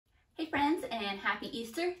and happy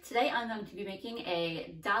Easter. Today I'm going to be making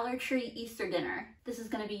a Dollar Tree Easter dinner. This is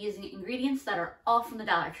going to be using ingredients that are all from the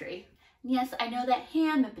Dollar Tree. And yes, I know that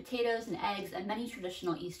ham and potatoes and eggs and many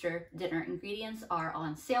traditional Easter dinner ingredients are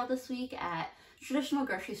on sale this week at traditional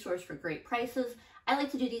grocery stores for great prices. I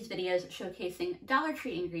like to do these videos showcasing Dollar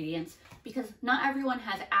Tree ingredients because not everyone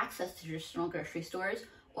has access to traditional grocery stores,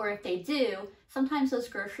 or if they do, sometimes those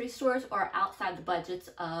grocery stores are outside the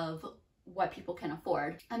budgets of what people can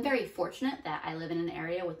afford. I'm very fortunate that I live in an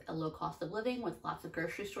area with a low cost of living with lots of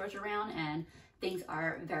grocery stores around and things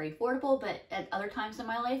are very affordable, but at other times in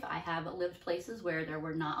my life I have lived places where there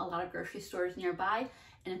were not a lot of grocery stores nearby,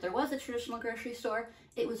 and if there was a traditional grocery store,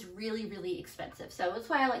 it was really expensive. So that's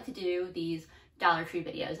why I like to do these Dollar Tree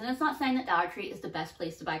videos. And it's not saying that Dollar Tree is the best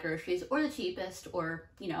place to buy groceries or the cheapest or,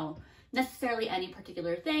 you know, necessarily any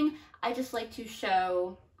particular thing. I just like to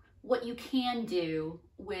show what you can do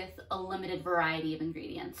with a limited variety of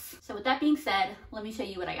ingredients. So with that being said, let me show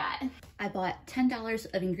you what I got. I bought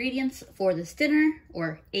 $10 of ingredients for this dinner,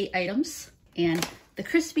 or 8 items, and the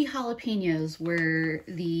crispy jalapenos were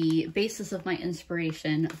the basis of my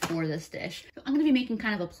inspiration for this dish. So I'm gonna be making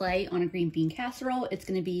kind of a play on a green bean casserole. It's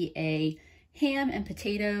gonna be a ham and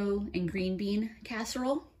potato and green bean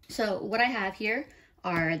casserole. So what I have here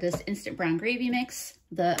are this instant brown gravy mix,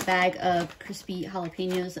 the bag of crispy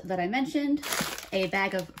jalapenos that I mentioned, a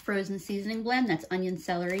bag of frozen seasoning blend, that's onion,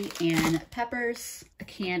 celery, and peppers, a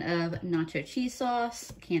can of nacho cheese sauce,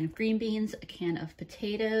 a can of green beans, a can of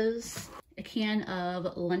potatoes, a can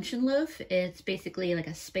of luncheon loaf. It's basically like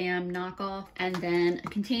a Spam knockoff, and then a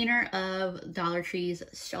container of Dollar Tree's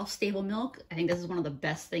shelf-stable milk. I think this is one of the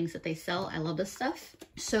best things that they sell. I love this stuff.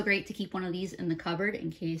 So great to keep one of these in the cupboard in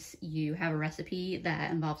case you have a recipe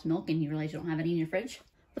that involves milk and you realize you don't have any in your fridge.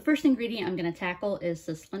 The first ingredient I'm gonna tackle is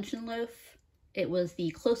this luncheon loaf. It was the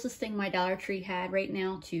closest thing my Dollar Tree had right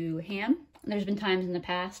now to ham. There's been times in the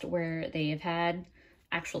past where they have had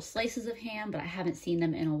actual slices of ham, but I haven't seen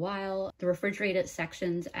them in a while. The refrigerated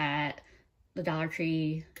sections at the Dollar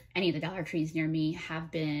Tree, any of the Dollar Trees near me,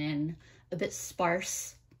 have been a bit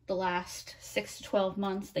sparse the last 6 to 12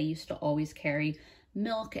 months. They used to always carry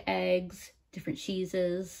milk, eggs, different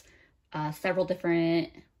cheeses, several different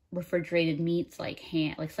refrigerated meats like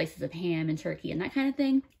ham, like slices of ham and turkey and that kind of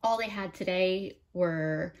thing. All they had today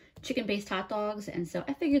were chicken-based hot dogs, and so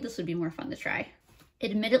I figured this would be more fun to try.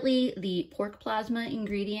 Admittedly, the pork plasma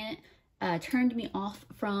ingredient turned me off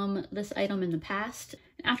from this item in the past.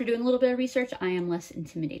 After doing a little bit of research, I am less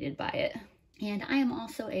intimidated by it. And I am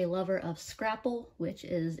also a lover of scrapple, which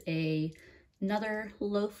is another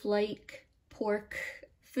loaf-like pork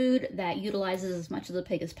food that utilizes as much of the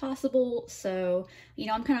pig as possible. So, you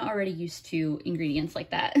know, I'm kind of already used to ingredients like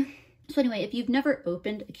that. So anyway, if you've never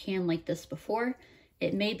opened a can like this before,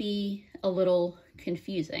 it may be a little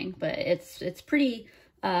confusing, but it's pretty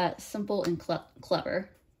simple and clever,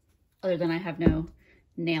 other than I have no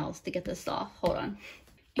nails to get this off. Hold on.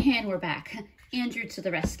 And we're back. Andrew to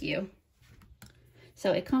the rescue.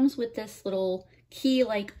 So it comes with this little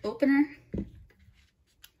key-like opener,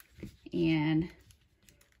 and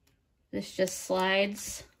this just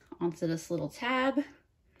slides onto this little tab,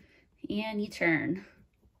 and you turn.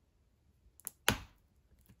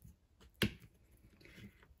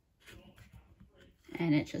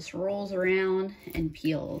 And it just rolls around and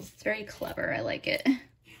peels. It's very clever. I like it.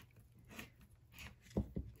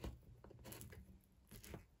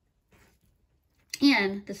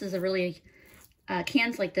 And this is a really,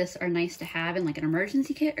 cans like this are nice to have in like an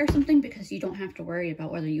emergency kit or something, because you don't have to worry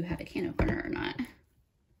about whether you have a can opener or not.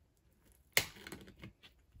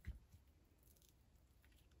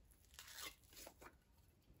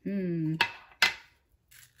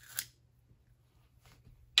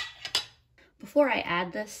 Before I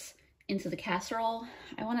add this into the casserole,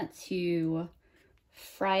 I want it to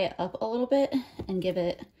fry it up a little bit and give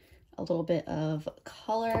it a little bit of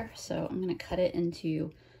color. So I'm going to cut it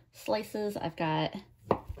into slices. I've got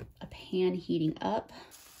a pan heating up.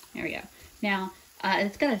 There we go. Now,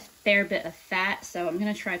 it's got a fair bit of fat, so I'm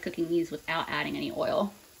going to try cooking these without adding any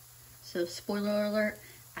oil. So spoiler alert,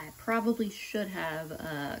 I probably should have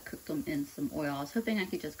cooked them in some oil. I was hoping I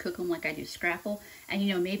could just cook them like I do scrapple. And,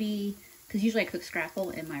 you know, maybe, because usually I cook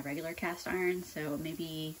scrapple in my regular cast iron, so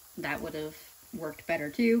maybe that would have worked better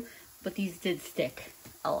too. But these did stick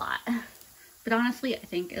a lot. But honestly, I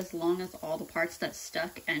think as long as all the parts that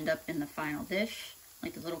stuck end up in the final dish,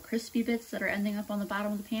 like the little crispy bits that are ending up on the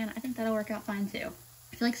bottom of the pan, I think that'll work out fine too.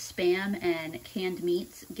 I feel like Spam and canned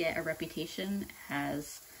meats get a reputation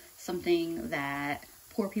as something that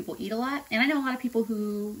poor people eat a lot. And I know a lot of people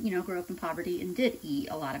who, you know, grew up in poverty and did eat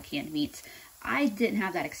a lot of canned meats. I didn't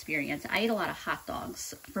have that experience. I ate a lot of hot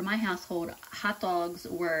dogs. For my household, hot dogs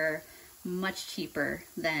were much cheaper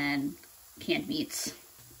than canned meats.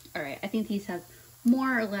 All right, I think these have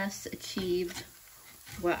more or less achieved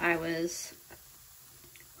what I was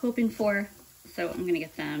hoping for. So I'm gonna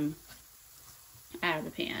get them out of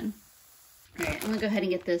the pan. All right, I'm gonna go ahead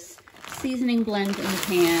and get this seasoning blend in the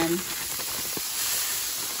pan.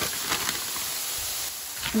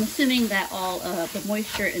 I'm assuming that all of the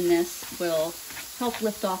moisture in this will help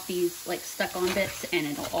lift off these like stuck on bits and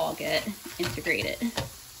it'll all get integrated.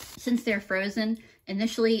 Since they're frozen,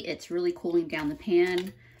 initially it's really cooling down the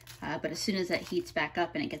pan, but as soon as that heats back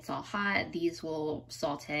up and it gets all hot, these will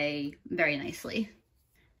saute very nicely.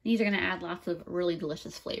 These are gonna add lots of really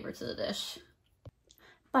delicious flavor to the dish.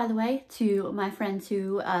 By the way, to my friends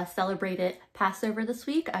who celebrated Passover this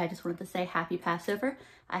week, I just wanted to say happy Passover.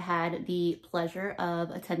 I had the pleasure of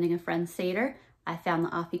attending a friend's Seder. I found the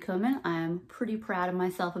afikomen. I'm pretty proud of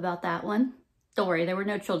myself about that one. Don't worry, there were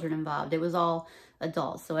no children involved. It was all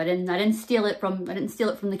adults, so I didn't steal it from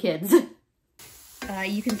the kids.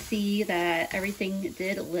 You can see that everything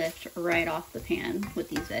did lift right off the pan with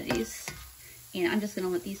these veggies. And I'm just gonna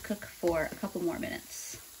let these cook for a couple more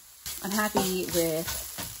minutes. I'm happy with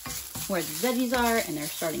where the veggies are and they're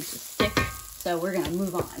starting to stick, so we're gonna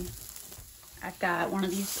move on. I've got one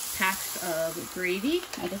of these packs of gravy.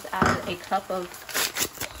 I just added a cup of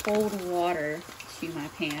cold water to my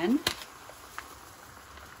pan.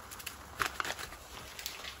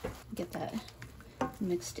 Get that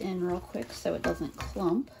mixed in real quick so it doesn't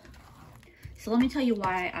clump. So let me tell you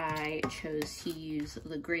why I chose to use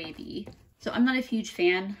the gravy. So I'm not a huge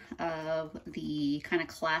fan of the kind of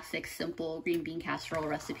classic simple green bean casserole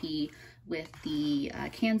recipe with the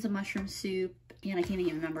cans of mushroom soup, and I can't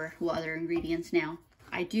even remember what other ingredients now.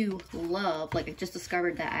 I do love, like I just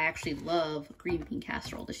discovered that I actually love green bean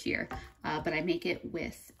casserole this year, but I make it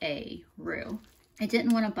with a roux. I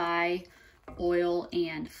didn't want to buy oil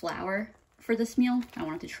and flour for this meal. I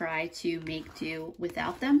wanted to try to make do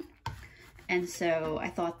without them. And so I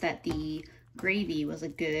thought that the gravy was a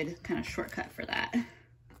good kind of shortcut for that.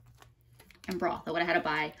 And broth, I would have had to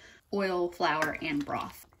buy oil, flour, and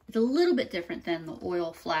broth. It's a little bit different than the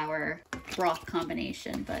oil, flour, broth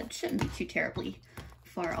combination, but it shouldn't be too terribly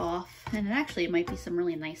far off. And actually it might be some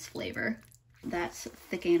really nice flavor. That's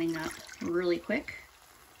thickening up really quick.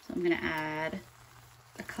 So I'm gonna add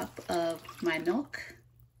a cup of my milk.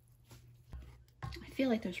 I feel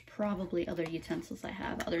like there's probably other utensils I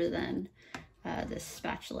have other than this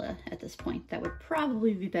spatula at this point that would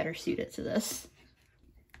probably be better suited to this.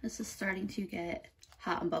 This is starting to get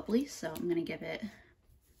hot and bubbly, so I'm gonna give it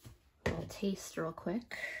a little taste real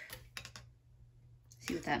quick.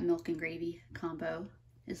 See what that milk and gravy combo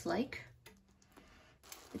is like.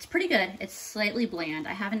 It's pretty good. It's slightly bland.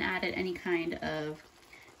 I haven't added any kind of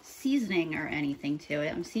seasoning or anything to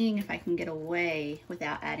it. I'm seeing if I can get away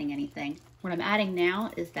without adding anything. What I'm adding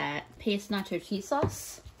now is that paste nacho cheese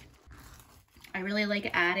sauce. I really like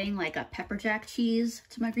adding like a pepper jack cheese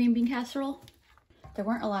to my green bean casserole. There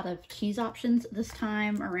weren't a lot of cheese options this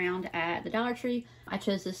time around at the Dollar Tree. I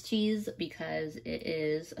chose this cheese because it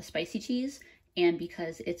is a spicy cheese and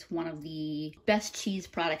because it's one of the best cheese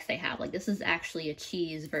products they have. Like, this is actually a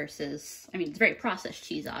cheese versus, I mean, it's very processed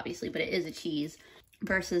cheese obviously, but it is a cheese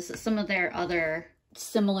versus some of their other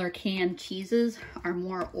similar canned cheeses are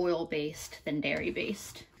more oil-based than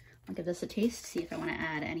dairy-based. I'll give this a taste, see if I want to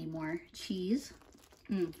add any more cheese.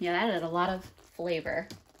 Yeah, that added a lot of flavor.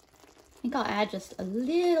 I think I'll add just a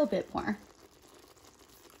little bit more.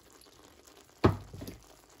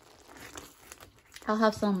 I'll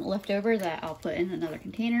have some left over that I'll put in another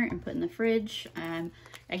container and put in the fridge.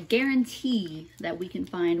 I guarantee that we can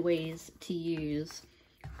find ways to use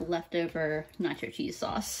leftover nacho cheese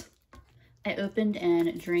sauce. I opened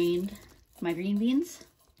and drained my green beans.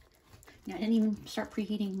 I didn't even start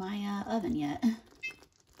preheating my oven yet.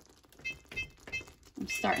 I'm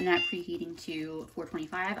starting that preheating to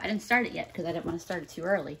 425. I didn't start it yet because I didn't want to start it too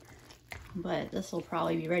early. But this will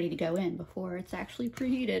probably be ready to go in before it's actually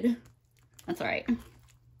preheated. That's all right.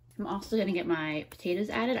 I'm also gonna get my potatoes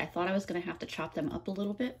added. I thought I was gonna have to chop them up a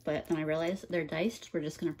little bit, but then I realized they're diced. We're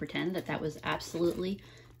just gonna pretend that that was absolutely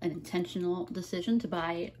an intentional decision to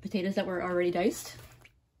buy potatoes that were already diced.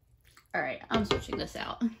 All right, I'm switching this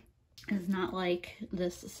out. It's not like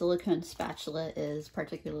this silicone spatula is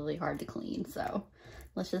particularly hard to clean, so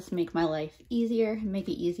let's just make my life easier, make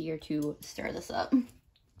it easier to stir this up.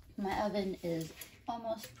 My oven is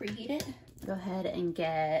almost preheated. Go ahead and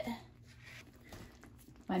get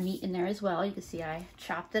my meat in there as well. You can see I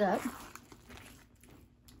chopped it up.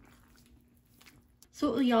 So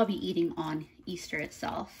what will y'all be eating on Easter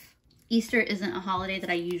itself? Easter isn't a holiday that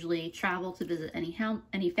I usually travel to visit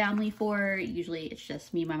any family for. Usually it's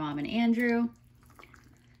just me, my mom, and Andrew.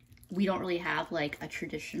 We don't really have like a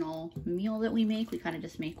traditional meal that we make. We kind of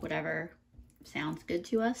just make whatever sounds good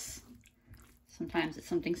to us. Sometimes it's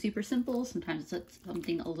something super simple. Sometimes it's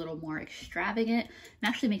something a little more extravagant. I'm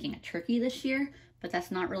actually making a turkey this year, but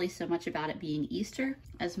that's not really so much about it being Easter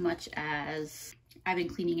as much as I've been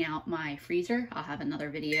cleaning out my freezer. I'll have another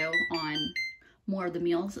video on more of the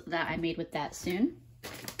meals that I made with that soon.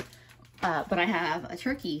 But I have a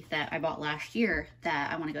turkey that I bought last year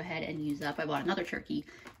that I want to go ahead and use up. I bought another turkey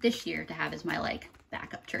this year to have as my like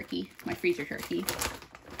backup turkey, my freezer turkey.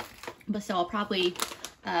 But so I'll probably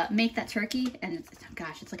make that turkey, and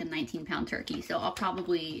gosh, it's like a 19-pound turkey. So I'll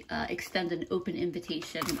probably extend an open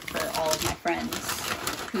invitation for all of my friends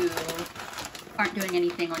who aren't doing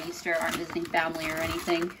anything on Easter, aren't visiting family or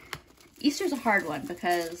anything. Easter's a hard one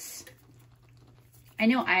because I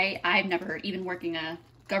know I've never, even working a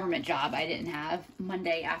government job, I didn't have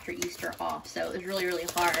Monday after Easter off. So it was really, really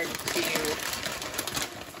hard to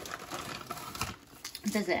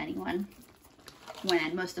visit anyone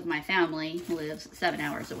when most of my family lives 7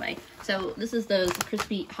 hours away. So this is those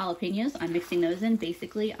crispy jalapenos. I'm mixing those in.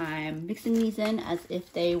 Basically, I'm mixing these in as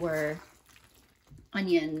if they were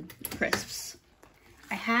onion crisps.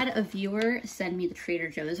 I had a viewer send me the Trader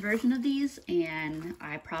Joe's version of these, and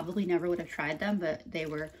I probably never would have tried them, but they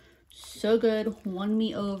were so good, won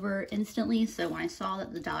me over instantly. So when I saw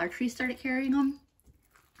that the Dollar Tree started carrying them,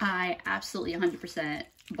 I absolutely 100%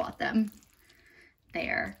 bought them.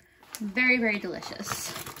 They're very, very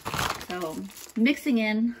delicious. So mixing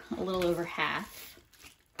in a little over half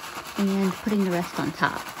and putting the rest on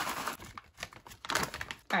top.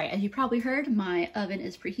 All right, as you probably heard, my oven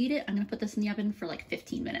is preheated. I'm gonna put this in the oven for like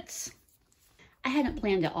 15 minutes. I hadn't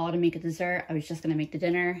planned at all to make a dessert. I was just gonna make the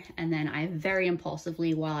dinner, and then I very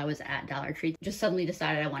impulsively, while I was at Dollar Tree, just suddenly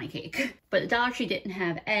decided I want a cake. But the Dollar Tree didn't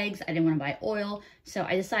have eggs. I didn't want to buy oil, so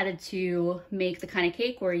I decided to make the kind of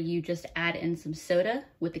cake where you just add in some soda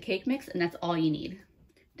with the cake mix, and that's all you need.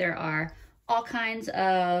 There are all kinds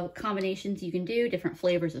of combinations you can do, different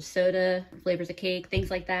flavors of soda, flavors of cake,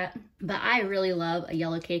 things like that. But I really love a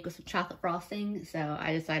yellow cake with some chocolate frosting, so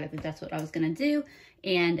I decided that that's what I was gonna do.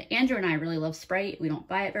 And Andrew and I really love Sprite. We don't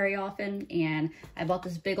buy it very often, and I bought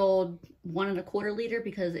this big old 1 1/4 liter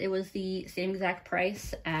because it was the same exact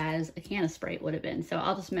price as a can of Sprite would have been. So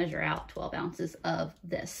I'll just measure out 12 ounces of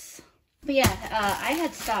this. But yeah, I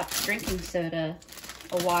had stopped drinking soda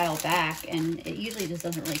a while back, and it usually just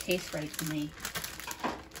doesn't really taste right to me.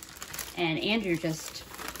 And Andrew just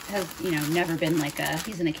has, you know, never been like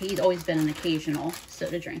he's always been an occasional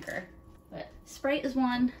soda drinker. But Sprite is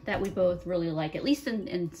one that we both really like, at least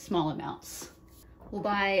in small amounts. We'll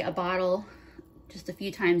buy a bottle just a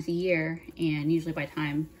few times a year, and usually by the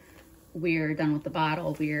time we're done with the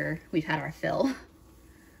bottle, we've had our fill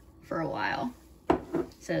for a while.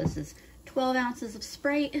 So this is 12 ounces of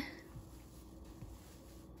Sprite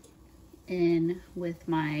in with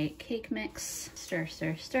my cake mix. Stir,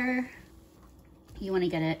 stir, stir. You want to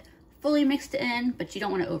get it fully mixed in, but you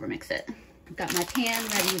don't want to overmix it. I've got my pan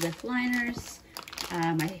ready with liners.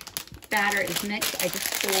 My batter is mixed. I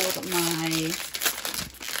just pulled my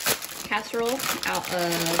casserole out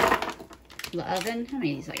of the oven. How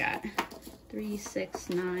many of these I got? 3, 6,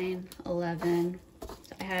 9, 11.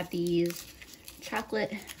 So I have these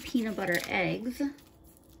chocolate peanut butter eggs.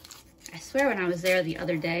 I swear when I was there the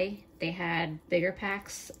other day, they had bigger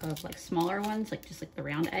packs of like smaller ones, like just like the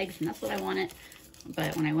round eggs, and that's what I wanted.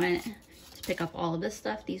 But when I went to pick up all of this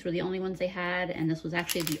stuff, these were the only ones they had, and this was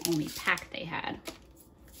actually the only pack they had.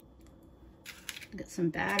 Get some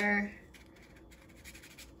batter.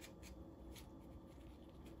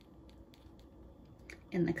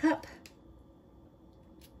 In the cup.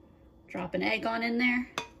 Drop an egg on in there,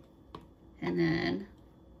 and then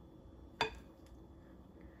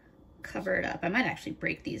cover it up. I might actually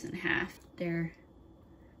break these in half. They're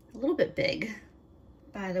a little bit big.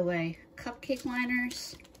 By the way, cupcake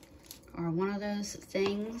liners are one of those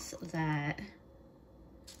things that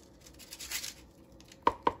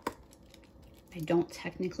I don't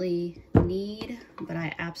technically need, but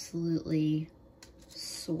I absolutely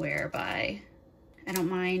swear by. I don't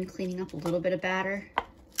mind cleaning up a little bit of batter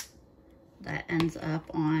that ends up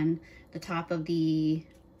on the top of the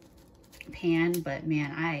pan, but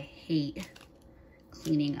man, I hate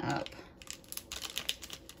cleaning up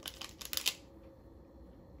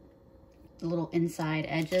the little inside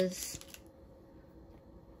edges.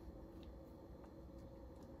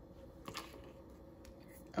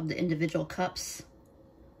 Of the individual cups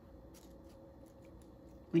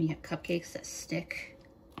when you have cupcakes that stick.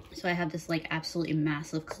 So I have this like absolutely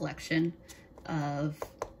massive collection of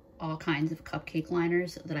all kinds of cupcake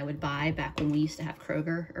liners that I would buy back when we used to have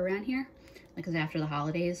Kroger around here. Because after the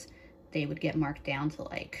holidays, they would get marked down to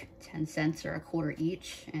like 10 cents or a quarter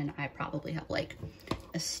each. And I probably have like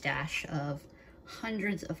a stash of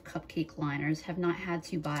hundreds of cupcake liners. Have not had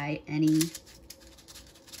to buy any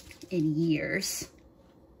in years.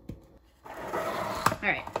 All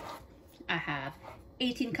right, I have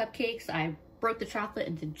 18 cupcakes. I broke the chocolate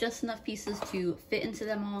into just enough pieces to fit into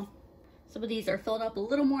them all. Some of these are filled up a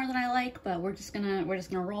little more than I like, but we're just gonna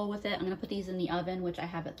roll with it. I'm gonna put these in the oven, which I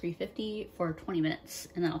have at 350 for 20 minutes,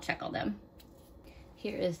 and then I'll check on them.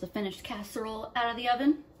 Here is the finished casserole out of the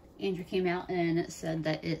oven. Andrew came out and said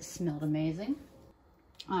that it smelled amazing.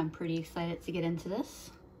 I'm pretty excited to get into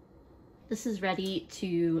this. This is ready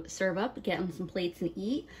to serve up, get on some plates and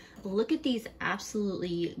eat. Look at these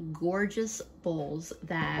absolutely gorgeous bowls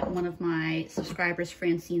that one of my subscribers,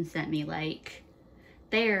 Francine, sent me. Like,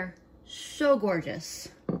 they're so gorgeous.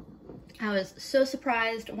 I was so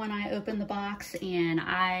surprised when I opened the box, and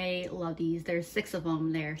I love these. There's 6 of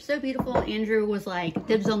them. They're so beautiful. Andrew was like,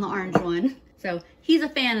 dibs on the orange one. So he's a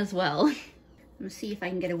fan as well. I'm gonna see if I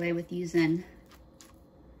can get away with using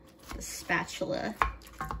the spatula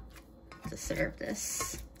to serve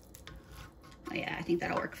this. Oh yeah, I think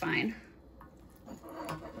that'll work fine.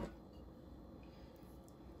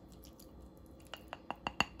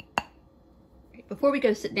 Before we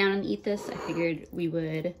go sit down and eat this, I figured we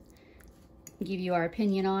would give you our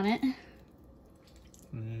opinion on it.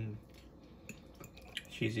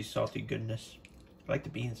 Cheesy, salty goodness. I like the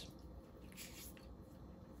beans.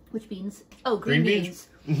 Which beans? Oh, green beans.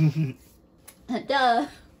 Duh.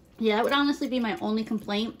 Yeah, that would honestly be my only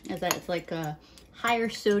complaint, is that it's like a higher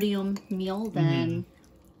sodium meal than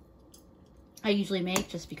I usually make,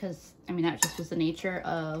 just because, I mean, that just was the nature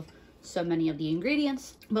of so many of the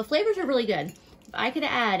ingredients. But flavors are really good. If I could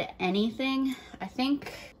add anything, I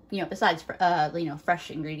think, you know, besides, you know,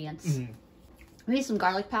 fresh ingredients, maybe some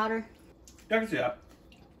garlic powder. I can see that.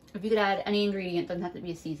 If you could add any ingredient, doesn't have to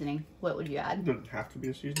be a seasoning, what would you add? It doesn't have to be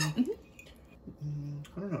a seasoning.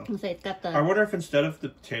 I don't know. I'll say it's got the... I wonder if instead of the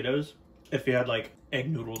potatoes, if you had like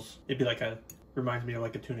egg noodles, it'd be like a, reminds me of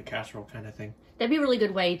like a tuna casserole kind of thing. That'd be a really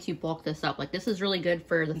good way to bulk this up. Like, this is really good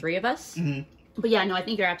for the 3 of us. But yeah, no, I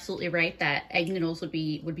think you're absolutely right that egg noodles would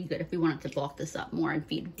be good if we wanted to bulk this up more and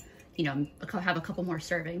feed, you know, have a couple more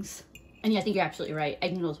servings. And yeah, I think you're absolutely right.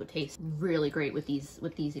 Egg noodles would taste really great with these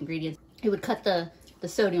ingredients. It would cut the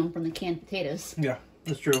sodium from the canned potatoes. Yeah,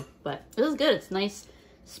 that's true. But this is good. It's nice,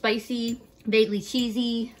 spicy, vaguely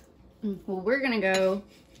cheesy. Well, we're gonna go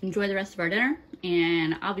enjoy the rest of our dinner,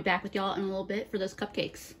 and I'll be back with y'all in a little bit for those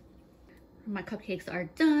cupcakes. My cupcakes are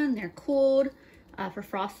done. They're cold. For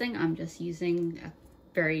frosting, I'm just using a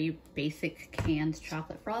very basic canned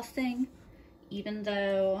chocolate frosting, even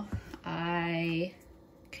though I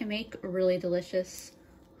can make really delicious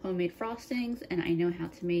homemade frostings and I know how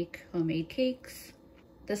to make homemade cakes.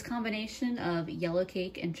 This combination of yellow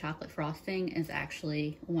cake and chocolate frosting is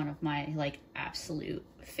actually one of my like absolute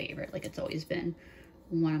favorite. Like, it's always been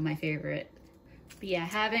one of my favorite. But yeah,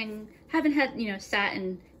 having had, you know, sat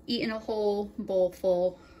and eaten a whole bowl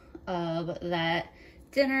full of that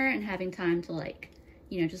dinner and having time to, like,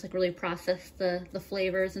 you know, just like really process the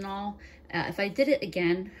flavors and all. If I did it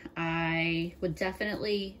again, I would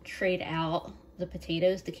definitely trade out the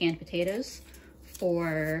potatoes, the canned potatoes,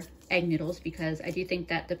 for egg noodles, because I do think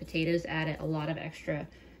that the potatoes added a lot of extra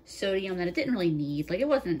sodium that it didn't really need. Like, it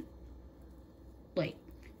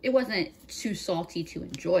wasn't too salty to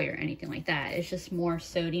enjoy or anything like that. It's just more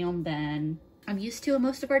sodium than I'm used to in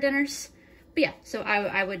most of our dinners. But yeah, so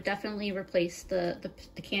I would definitely replace the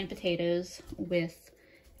canned potatoes with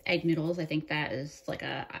egg noodles. I think that is like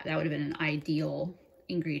that would have been an ideal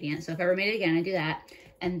ingredient. So if I ever made it again, I'd do that.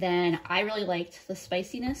 And then I really liked the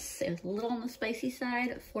spiciness. It was a little on the spicy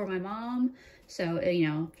side for my mom. So, you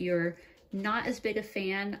know, if you're not as big a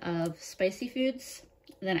fan of spicy foods,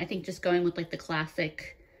 then I think just going with like the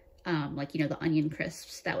classic, like, you know, the onion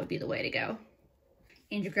crisps, that would be the way to go.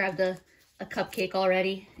 Andrew grabbed a cupcake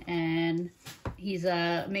already, and he's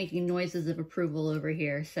making noises of approval over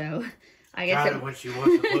here. So I guess when she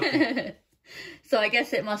wasn't looking. So I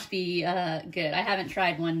guess it must be good. I haven't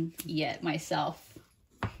tried one yet myself.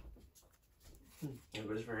 It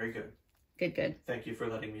was very good. Good, good. Thank you for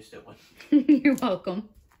letting me steal one. You're welcome.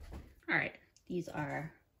 All right, these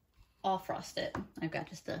are all frosted. I've got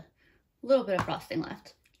just a little bit of frosting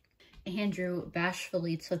left. Andrew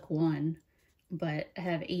bashfully took one, but I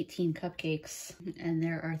have 18 cupcakes and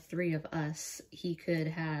there are 3 of us. He could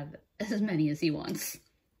have as many as he wants.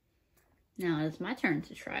 Now it's my turn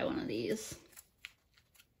to try one of these.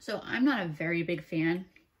 So I'm not a very big fan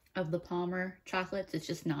of the Palmer chocolates. It's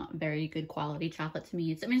just not very good quality chocolate to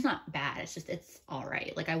me. I mean, it's not bad. It's just, it's all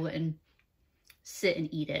right. Like I wouldn't sit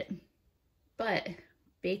and eat it. But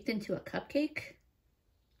baked into a cupcake,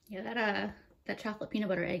 yeah, that chocolate peanut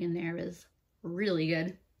butter egg in there is really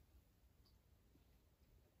good.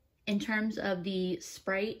 In terms of the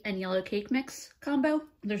Sprite and yellow cake mix combo,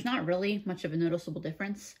 there's not really much of a noticeable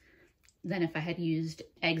difference than if I had used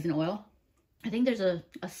eggs and oil. I think there's a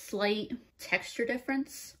slight texture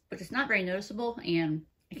difference, but it's not very noticeable, and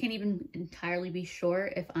I can't even entirely be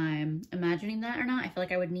sure if I'm imagining that or not. I feel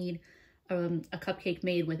like I would need a cupcake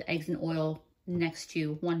made with eggs and oil next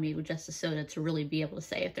to one made with just a soda to really be able to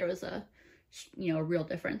say if there was a, you know, a real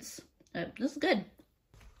difference. This is good.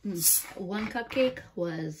 One cupcake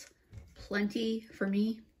was plenty for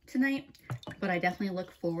me tonight, but I definitely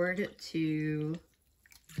look forward to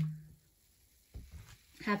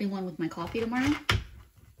having one with my coffee tomorrow.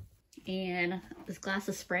 And this glass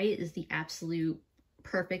of Sprite is the absolute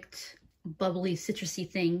perfect bubbly citrusy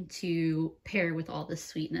thing to pair with all this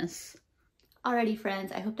sweetness. Alrighty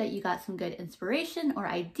friends, I hope that you got some good inspiration or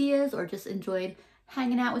ideas or just enjoyed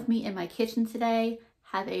hanging out with me in my kitchen today.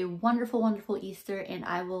 Have a wonderful, wonderful Easter, and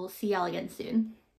I will see y'all again soon.